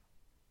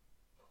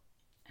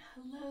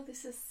Hello,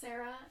 this is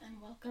Sarah,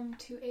 and welcome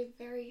to a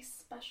very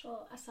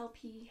special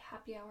SLP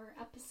happy hour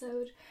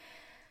episode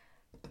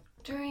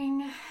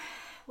during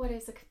what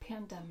is a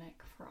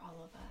pandemic for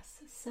all of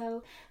us.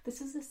 So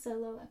this is a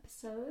solo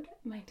episode.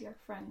 My dear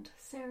friend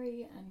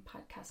Sari and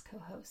podcast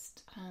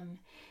co-host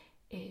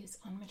is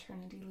on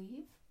maternity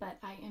leave, but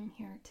I am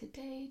here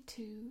today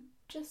to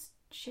just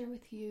share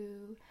with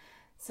you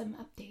some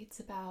updates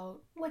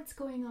about what's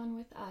going on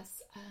with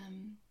us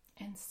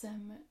and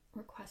some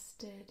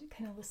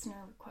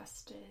listener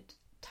requested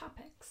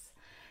topics.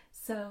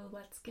 So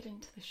let's get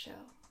into the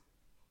show.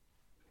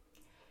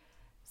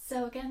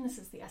 So again, this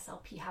is the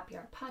SLP Happy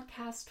Hour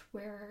podcast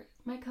where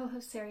my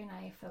co-host Sari and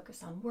I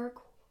focus on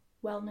work,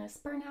 wellness,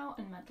 burnout,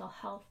 and mental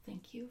health.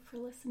 Thank you for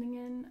listening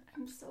in.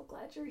 I'm so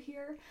glad you're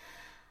here.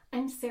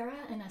 I'm Sarah,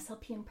 an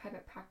SLP in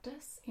private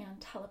practice and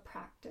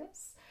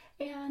telepractice,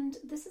 and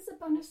this is a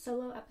bonus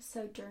solo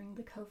episode during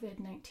the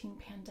COVID-19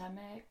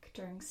 pandemic,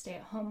 during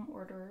stay-at-home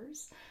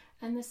orders,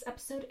 and this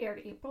episode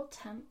aired April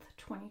 10th,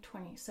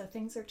 2020, so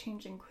things are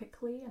changing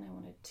quickly, and I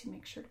wanted to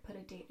make sure to put a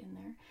date in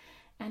there.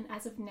 And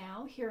as of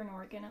now, here in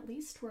Oregon at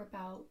least, we're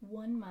about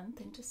 1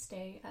 month into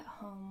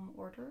stay-at-home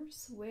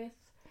orders with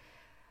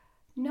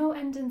no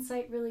end in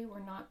sight, really. We're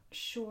not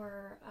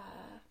sure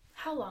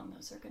how long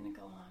those are going to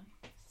go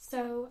on.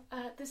 So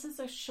this is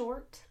a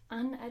short,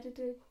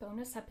 unedited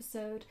bonus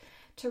episode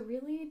to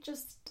really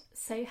just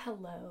say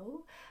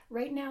hello.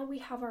 Right now we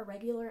have our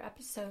regular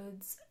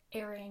episodes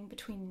airing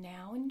between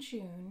now and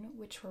June,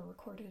 which were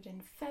recorded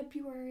in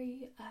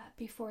February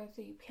before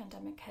the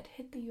pandemic had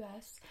hit the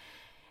US.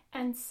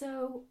 And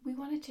so we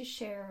wanted to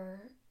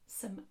share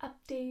some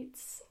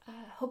updates,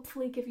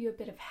 hopefully give you a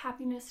bit of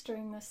happiness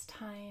during this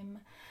time.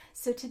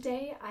 So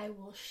today I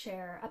will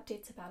share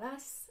updates about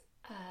us,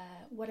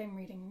 what I'm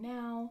reading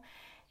now,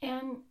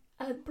 and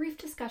a brief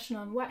discussion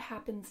on what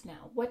happens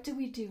now. What do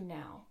we do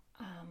now?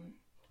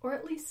 Or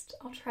at least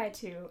I'll try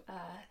to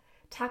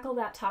tackle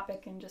that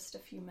topic in just a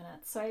few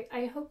minutes. So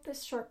I hope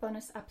this short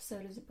bonus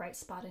episode is a bright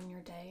spot in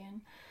your day,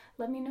 and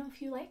let me know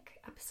if you like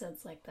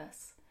episodes like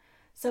this.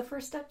 So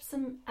first up,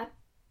 some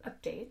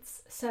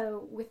updates.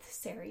 So with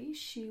Sari,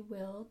 she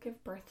will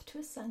give birth to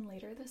a son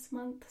later this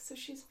month, so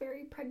she's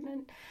very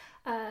pregnant.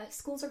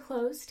 Schools are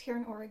closed here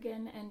in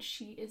Oregon, and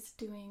she is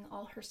doing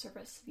all her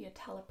service via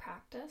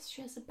telepractice.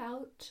 She has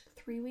about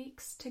 3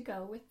 weeks to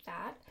go with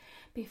that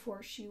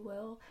before she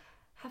will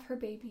have her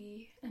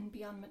baby and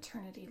be on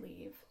maternity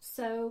leave.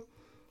 So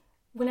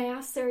when I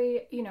asked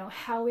Sari,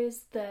 how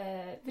is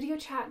the video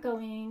chat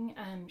going?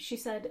 She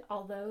said,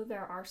 although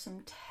there are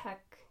some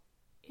tech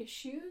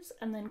issues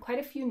and then quite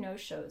a few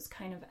no-shows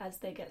kind of as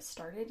they get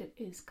started, it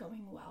is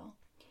going well.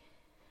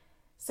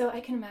 So I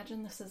can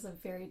imagine this is a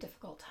very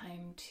difficult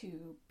time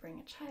to bring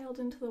a child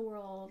into the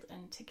world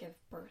and to give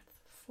birth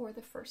for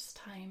the first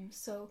time.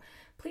 So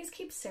please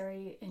keep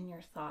Sari in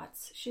your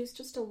thoughts. She's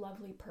just a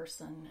lovely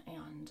person,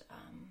 and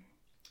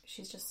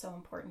she's just so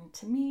important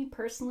to me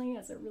personally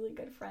as a really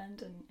good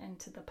friend and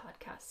to the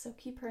podcast. So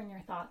keep her in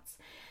your thoughts.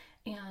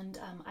 And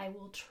I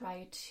will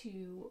try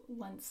to,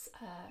 once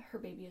her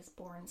baby is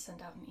born,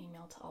 send out an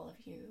email to all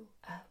of you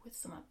with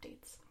some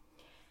updates.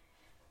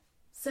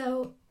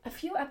 So a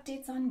few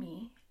updates on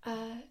me.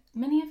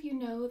 Many of you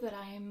know that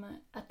I'm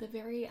at the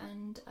very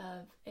end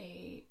of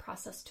a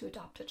process to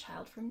adopt a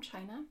child from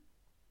China.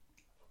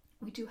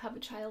 We do have a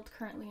child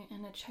currently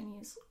in a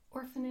Chinese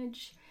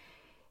orphanage.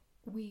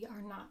 We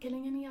are not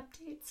getting any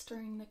updates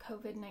during the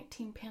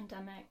COVID-19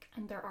 pandemic,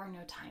 and there are no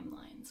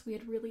timelines. We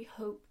had really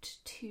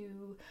hoped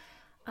to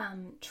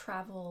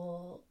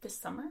travel this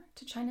summer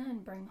to China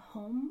and bring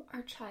home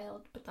our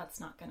child, but that's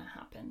not going to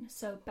happen.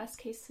 So best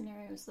case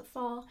scenario is the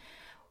fall.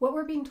 What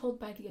we're being told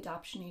by the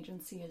adoption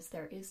agency is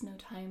there is no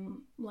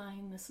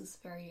timeline. This is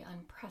very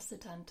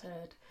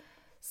unprecedented.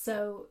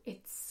 So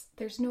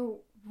there's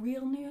no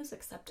real news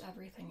except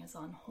everything is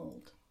on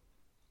hold.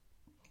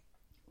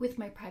 With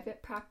my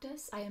private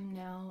practice, I am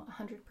now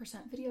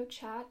 100% video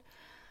chat.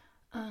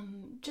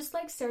 Just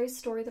like Sari's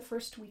story, the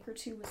first week or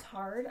two was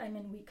hard. I'm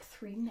in week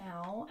 3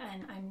 now,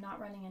 and I'm not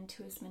running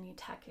into as many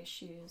tech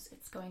issues.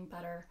 It's going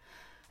better.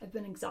 I've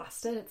been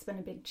exhausted. It's been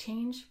a big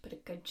change, but a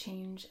good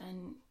change.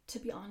 And to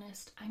be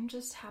honest, I'm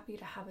just happy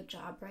to have a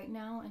job right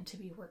now and to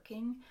be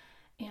working.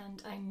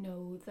 And I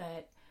know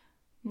that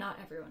not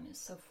everyone is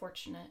so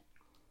fortunate.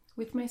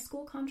 With my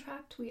school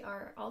contract, we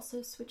are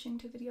also switching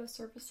to video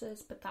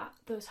services, but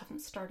those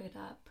haven't started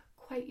up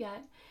quite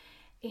yet.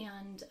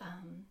 And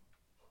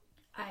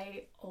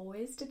I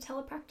always did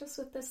telepractice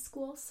with this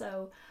school,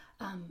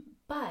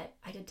 but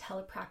I did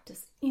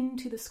telepractice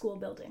into the school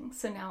building.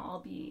 So now I'll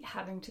be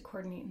having to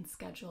coordinate and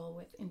schedule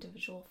with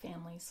individual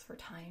families for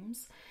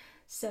times.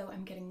 So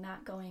I'm getting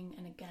that going,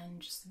 and again,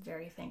 just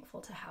very thankful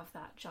to have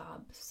that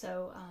job.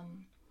 So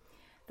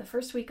the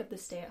first week of the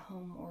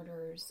stay-at-home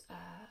orders,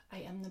 I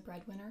am the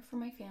breadwinner for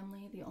my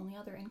family. The only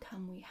other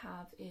income we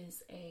have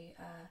is a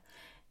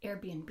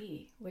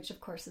Airbnb, which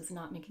of course is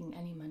not making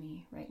any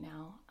money right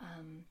now.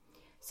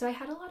 So I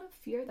had a lot of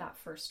fear that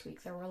first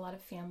week. There were a lot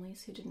of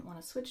families who didn't want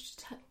to switch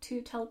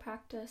to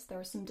telepractice. There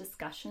was some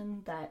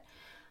discussion that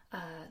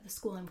the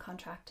school I'm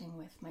contracting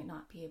with might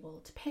not be able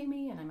to pay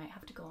me and I might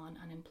have to go on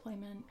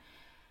unemployment.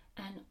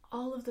 And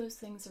all of those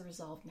things are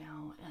resolved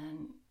now.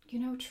 And,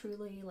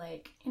 truly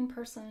like in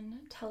person,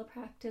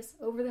 telepractice,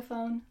 over the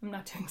phone. I'm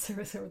not doing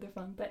service over the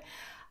phone, but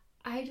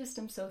I just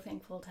am so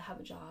thankful to have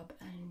a job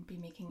and be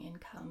making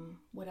income,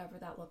 whatever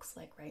that looks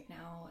like right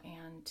now,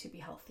 and to be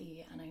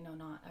healthy. And I know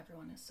not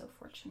everyone is so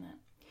fortunate.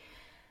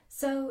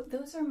 So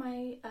those are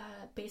my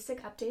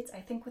basic updates. I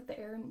think with the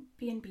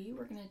Airbnb,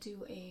 we're going to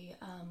do a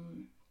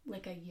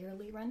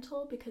yearly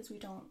rental because we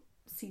don't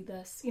see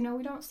this, we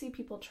don't see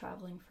people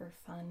traveling for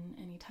fun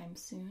anytime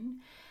soon.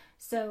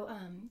 So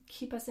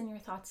keep us in your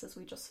thoughts as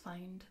we just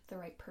find the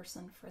right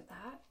person for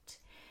that.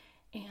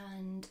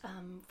 And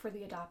for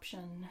the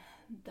adoption,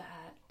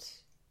 that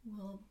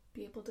we'll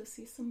be able to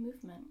see some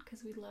movement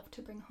because we'd love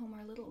to bring home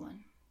our little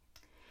one.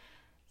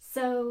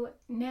 So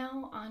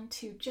now on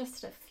to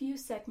just a few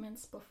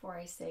segments before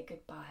I say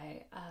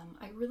goodbye.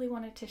 I really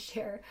wanted to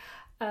share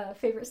a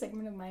favorite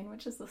segment of mine,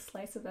 which is the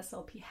Slice of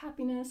SLP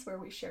Happiness, where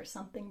we share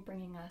something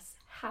bringing us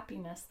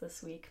happiness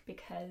this week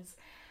because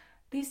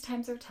these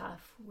times are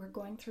tough. We're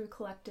going through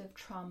collective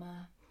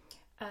trauma.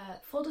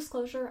 Full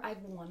disclosure,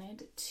 I've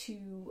wanted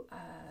to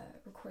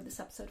record this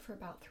episode for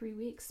about 3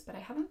 weeks, but I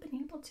haven't been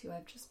able to.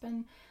 I've just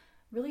been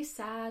really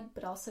sad,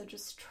 but also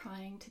just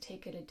trying to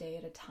take it a day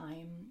at a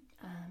time.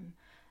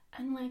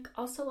 And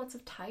also lots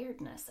of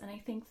tiredness. And I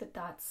think that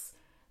that's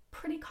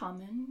pretty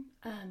common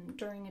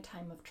during a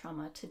time of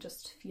trauma to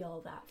just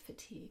feel that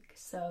fatigue.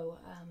 So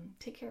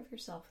take care of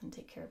yourself and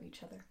take care of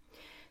each other.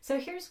 So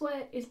here's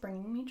what is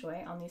bringing me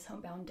joy on these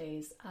homebound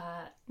days.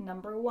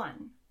 Number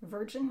 1,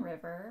 Virgin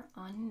River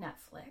on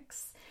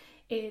Netflix.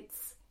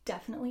 It's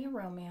definitely a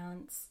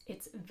romance.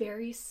 It's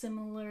very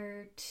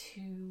similar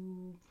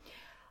to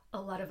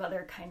a lot of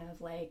other kind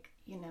of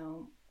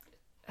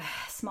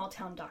small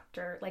town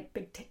doctor,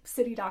 big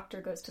city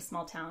doctor goes to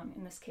small town.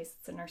 In this case,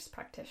 it's a nurse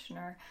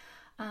practitioner.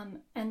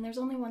 And there's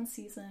only 1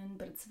 season,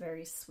 but it's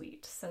very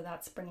sweet. So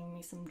that's bringing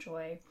me some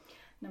joy.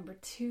 Number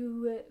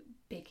 2,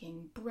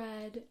 baking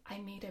bread. I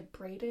made a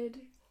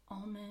braided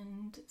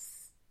almond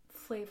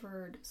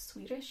flavored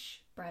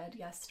Swedish bread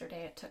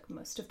yesterday. It took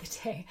most of the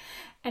day.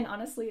 And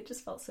honestly, it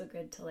just felt so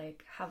good to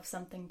have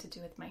something to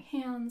do with my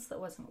hands that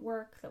wasn't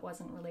work, that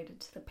wasn't related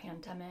to the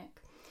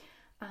pandemic.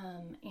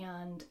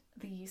 And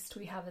the yeast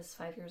we have is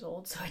 5 years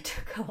old, so it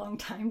took a long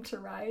time to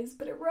rise,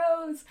 but it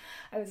rose.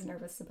 I was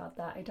nervous about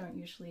that. I don't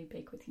usually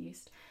bake with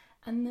yeast.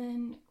 And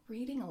then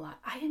reading a lot.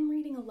 I am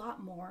reading a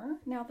lot more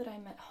now that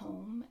I'm at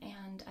home,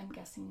 and I'm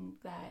guessing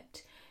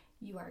that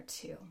you are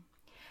too.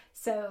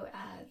 So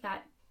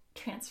that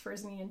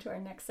transfers me into our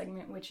next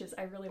segment, which is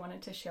I really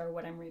wanted to share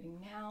what I'm reading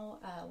now,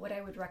 what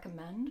I would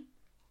recommend,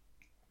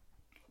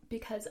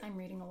 because I'm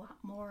reading a lot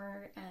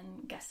more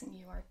and guessing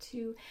you are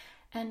too.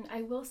 And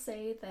I will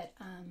say that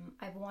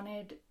I've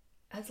wanted,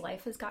 as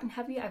life has gotten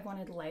heavy, I've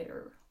wanted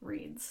lighter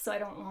reads. So I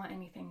don't want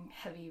anything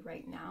heavy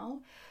right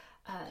now.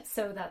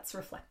 So that's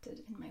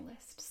reflected in my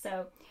list.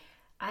 So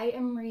I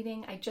am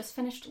reading, I just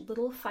finished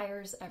Little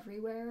Fires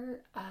Everywhere.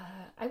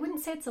 I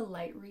wouldn't say it's a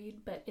light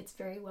read, but it's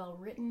very well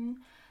written.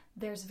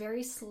 There's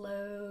very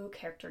slow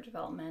character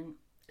development.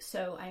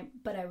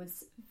 But I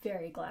was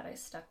very glad I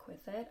stuck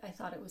with it. I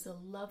thought it was a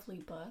lovely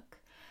book.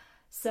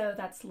 So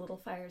that's Little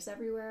Fires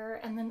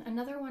Everywhere. And then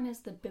another one is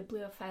the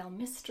Bibliophile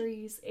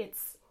Mysteries.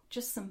 It's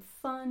just some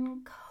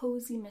fun,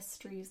 cozy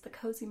mysteries. The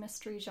cozy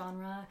mystery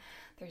genre,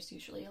 there's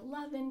usually a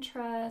love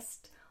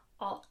interest.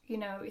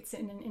 It's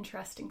in an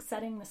interesting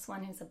setting. This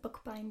one is a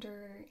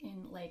bookbinder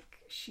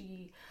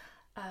she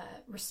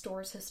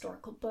restores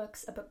historical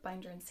books, a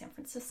bookbinder in San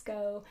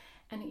Francisco,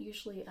 and it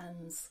usually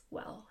ends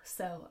well.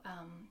 So,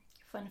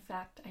 fun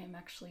fact, I am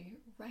actually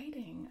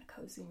writing a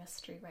cozy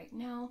mystery right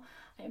now.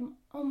 I am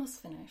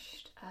almost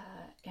finished,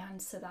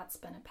 and so that's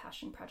been a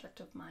passion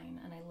project of mine,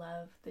 and I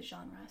love the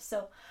genre.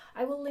 So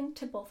I will link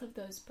to both of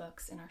those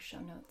books in our show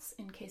notes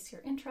in case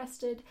you're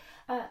interested.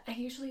 I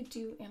usually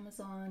do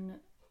Amazon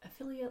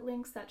affiliate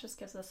links. That just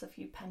gives us a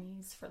few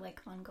pennies for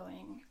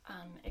ongoing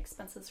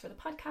expenses for the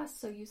podcast,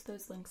 so use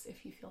those links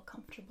if you feel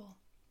comfortable.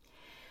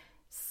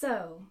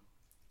 So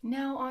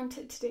now on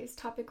to today's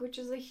topic, which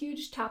is a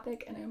huge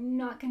topic, and I'm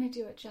not going to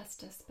do it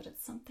justice, but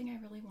it's something I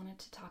really wanted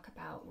to talk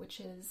about,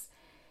 which is,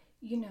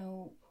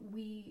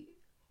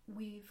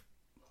 we've,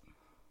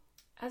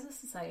 as a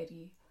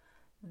society,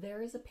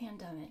 there is a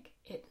pandemic.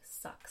 It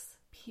sucks.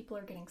 People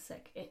are getting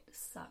sick. It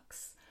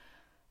sucks.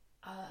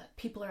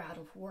 People are out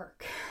of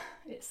work.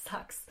 It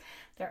sucks.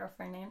 There are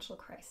financial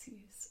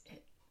crises.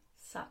 It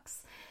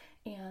sucks.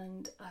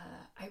 And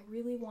I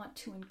really want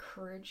to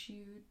encourage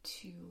you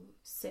to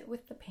sit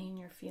with the pain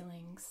you're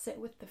feeling, sit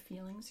with the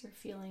feelings you're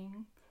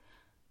feeling,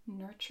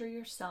 nurture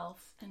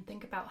yourself, and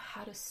think about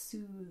how to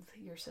soothe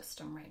your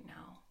system right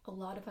now. A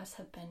lot of us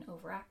have been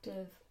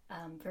overactive,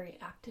 very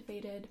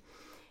activated.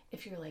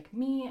 If you're like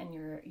me and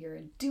you're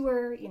a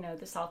doer,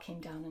 this all came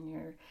down and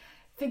you're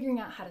figuring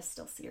out how to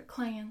still see your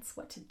clients,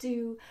 what to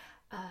do.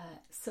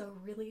 So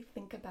really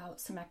think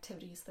about some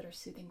activities that are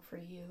soothing for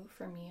you.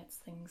 For me, it's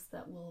things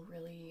that will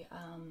really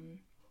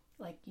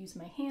like use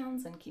my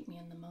hands and keep me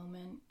in the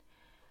moment.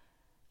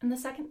 And the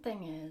second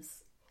thing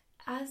is,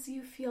 as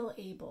you feel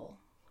able,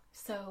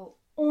 so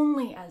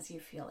only as you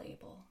feel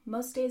able.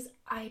 Most days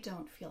I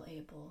don't feel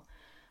able.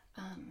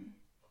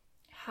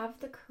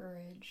 Have the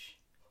courage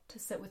to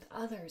sit with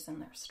others in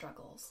their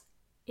struggles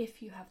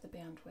if you have the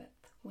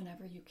bandwidth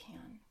whenever you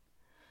can.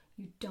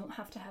 You don't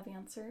have to have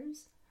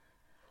answers.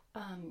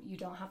 You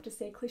don't have to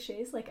say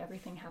cliches like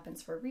everything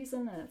happens for a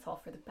reason and it's all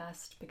for the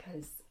best,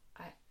 because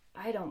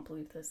I don't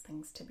believe those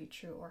things to be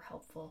true or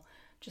helpful.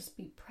 Just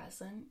be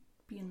present,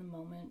 be in the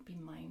moment, be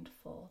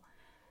mindful,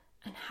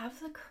 and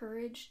have the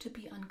courage to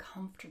be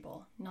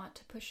uncomfortable, not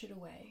to push it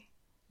away.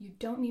 You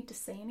don't need to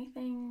say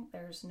anything.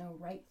 There's no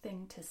right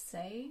thing to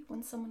say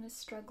when someone is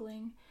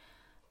struggling.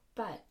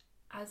 But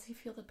as you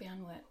feel the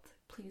bandwidth,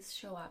 please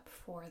show up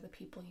for the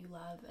people you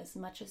love as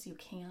much as you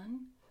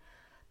can.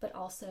 But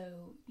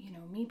also,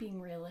 me being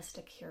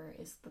realistic here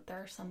is that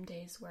there are some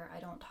days where I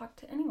don't talk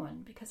to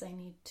anyone because I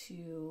need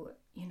to,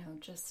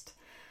 just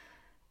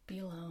be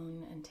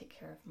alone and take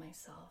care of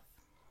myself.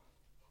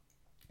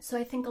 So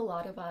I think a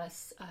lot of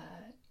us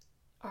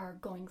are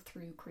going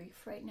through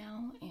grief right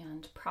now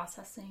and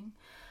processing.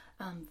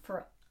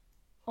 For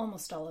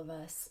almost all of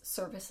us,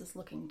 service is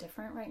looking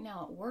different right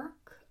now at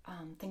work.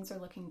 Things are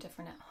looking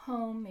different at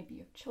home. Maybe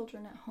you have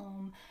children at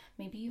home.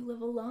 Maybe you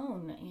live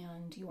alone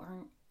and you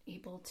aren't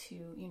able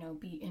to,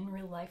 be in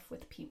real life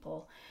with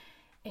people.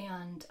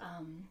 And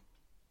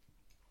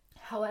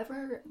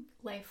however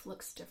life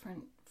looks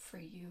different for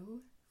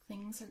you,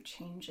 things are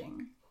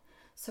changing.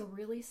 So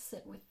really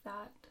sit with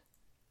that.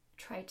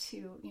 Try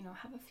to,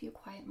 have a few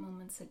quiet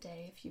moments a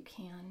day if you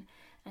can,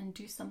 and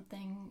do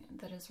something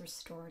that is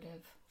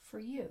restorative for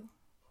you.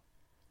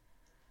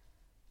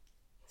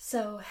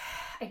 So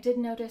I did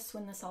notice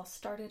when this all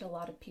started,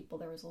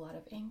 there was a lot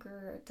of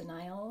anger,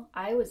 denial.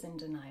 I was in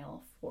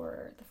denial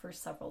for the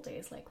first several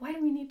days, like, why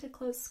do we need to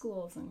close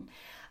schools? And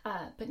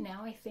but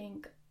now I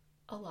think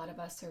a lot of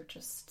us are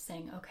just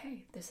saying,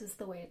 okay, this is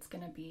the way it's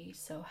going to be,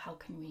 so how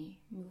can we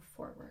move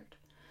forward?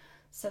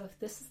 So if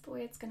this is the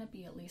way it's going to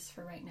be, at least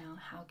for right now,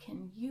 how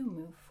can you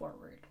move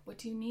forward? What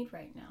do you need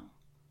right now?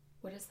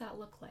 What does that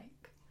look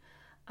like?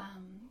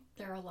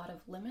 There are a lot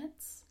of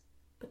limits,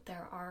 but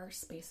there are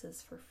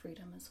spaces for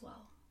freedom as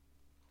well.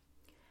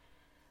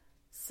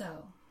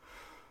 So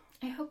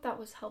I hope that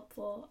was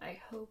helpful. I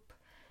hope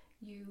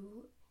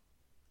you're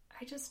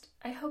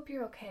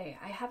okay.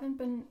 I haven't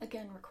been,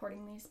 again,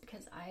 recording these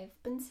because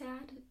I've been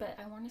sad, but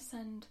I want to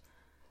send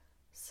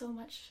so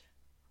much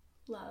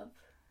love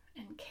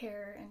and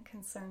care and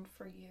concern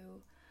for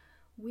you.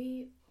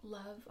 We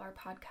love our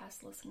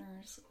podcast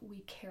listeners. We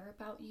care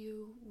about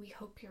you. We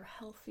hope you're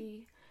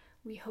healthy.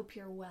 We hope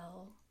you're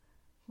well.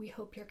 We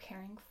hope you're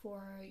caring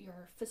for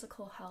your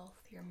physical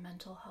health, your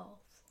mental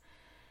health.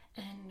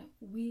 And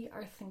we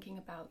are thinking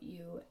about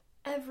you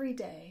every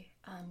day,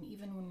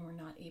 even when we're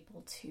not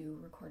able to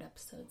record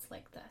episodes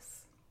like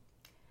this.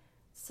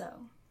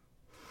 So,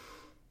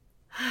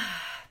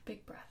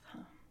 big breath,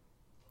 huh?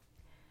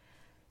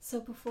 So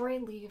before I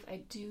leave, I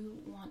do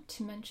want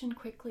to mention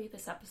quickly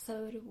this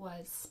episode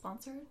was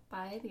sponsored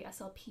by the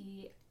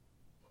SLP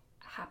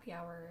Happy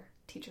Hour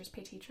Teachers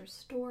Pay Teachers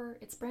store.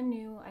 It's brand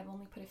new. I've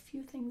only put a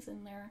few things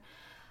in there.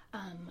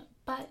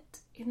 But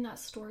in that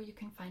store, you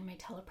can find my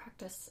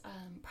telepractice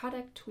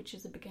product, which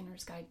is a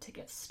beginner's guide to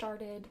get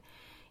started.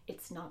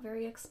 It's not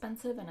very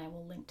expensive, and I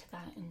will link to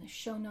that in the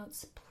show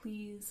notes.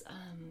 Please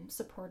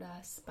support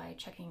us by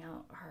checking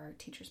out our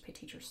Teachers Pay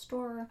Teachers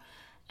store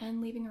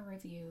and leaving a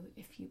review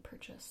if you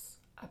purchase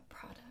a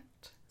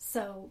product.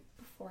 So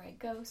before I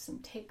go, some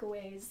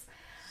takeaways,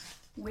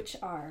 which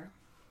are: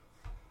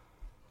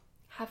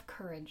 have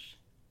courage,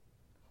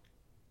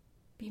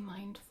 be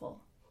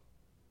mindful,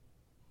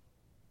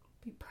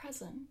 be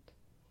present,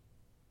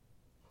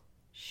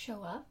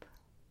 show up,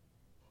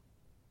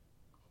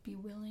 be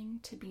willing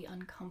to be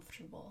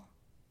uncomfortable,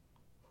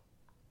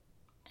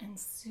 and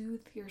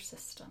soothe your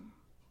system.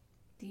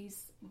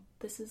 This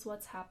is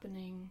what's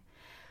happening.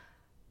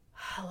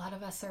 A lot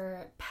of us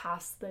are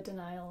past the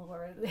denial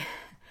or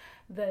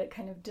the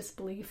kind of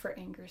disbelief or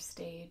anger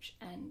stage,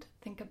 and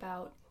think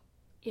about,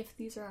 if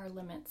these are our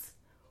limits,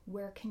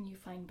 where can you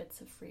find bits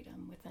of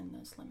freedom within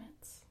those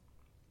limits?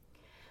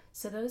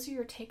 So those are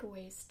your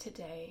takeaways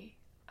today.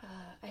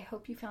 I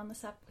hope you found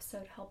this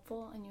episode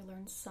helpful and you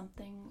learned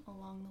something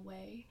along the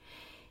way.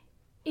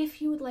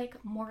 If you would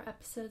like more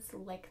episodes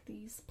like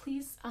these,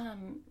 please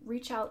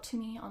reach out to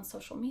me on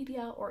social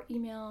media or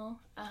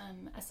email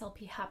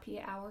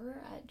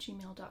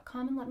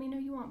slphappyhour@gmail.com and let me know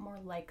you want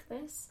more like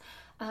this.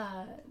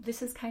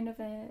 This is kind of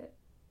a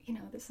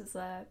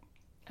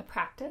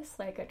practice,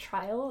 like a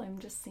trial. I'm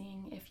just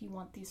seeing if you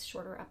want these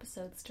shorter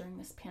episodes during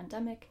this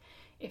pandemic,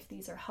 if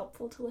these are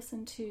helpful to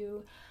listen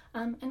to.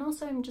 And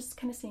also I'm just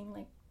kind of seeing,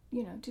 like,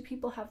 do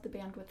people have the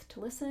bandwidth to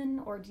listen,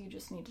 or do you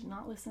just need to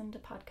not listen to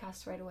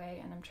podcasts right away?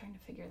 And I'm trying to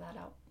figure that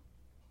out.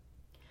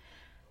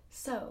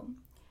 So,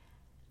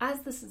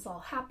 as this is all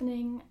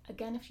happening,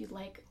 again, if you'd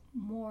like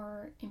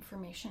more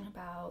information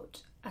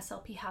about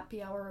SLP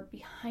Happy Hour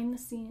behind the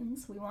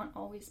scenes. We won't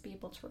always be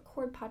able to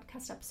record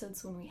podcast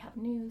episodes when we have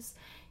news.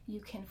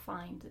 You can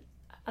find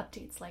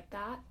updates like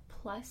that,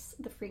 plus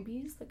the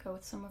freebies that go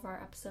with some of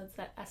our episodes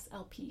at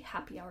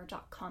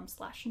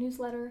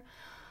slphappyhour.com/newsletter.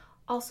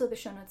 Also, the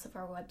show notes of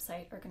our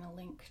website are going to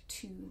link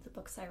to the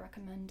books I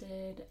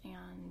recommended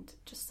and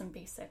just some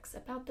basics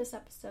about this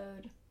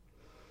episode.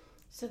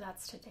 So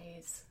that's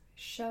today's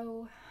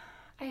show.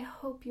 I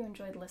hope you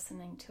enjoyed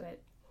listening to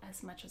it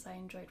as much as I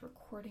enjoyed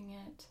recording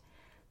it.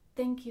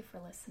 Thank you for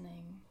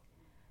listening.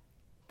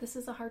 This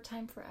is a hard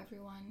time for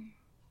everyone.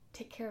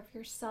 Take care of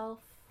yourself.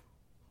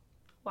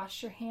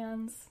 Wash your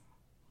hands.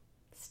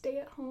 Stay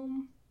at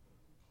home.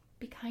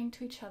 Be kind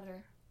to each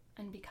other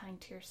and be kind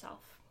to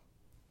yourself.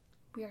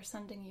 We are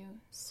sending you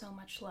so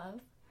much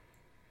love.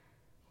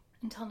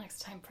 Until next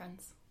time,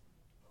 friends.